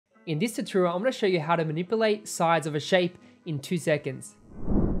In this tutorial, I'm going to show you how to manipulate sides of a shape in 2 seconds.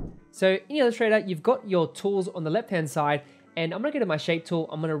 So in Illustrator, you've got your tools on the left-hand side, and I'm going to go to my shape tool.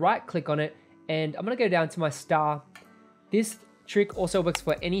 I'm going to right click on it, and I'm going to go down to my star. This trick also works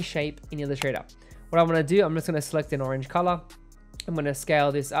for any shape in Illustrator. What I'm going to do, I'm just going to select an orange color. I'm going to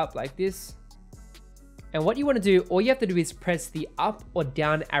scale this up like this. And what you want to do, all you have to do is press the up or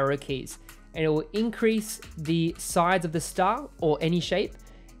down arrow keys, and it will increase the sides of the star or any shape.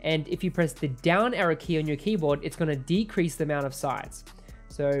 And if you press the down arrow key on your keyboard, it's going to decrease the amount of sides.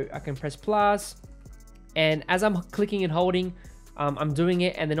 So I can press plus, and as I'm clicking and holding, I'm doing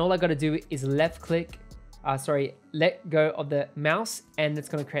it, and then all I got to do is let go of the mouse, and it's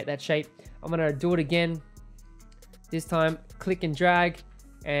going to create that shape. I'm going to do it again. This time, click and drag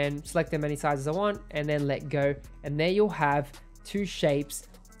and select as many sizes I want, and then let go. And there you'll have 2 shapes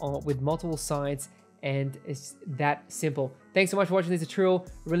with multiple sides, and it's that simple. Thanks so much for watching this tutorial.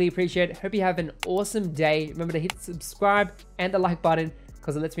 Really appreciate it. Hope you have an awesome day. Remember to hit subscribe and the like button,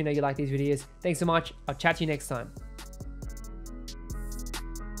 because it lets me know you like these videos. Thanks so much. I'll chat to you next time.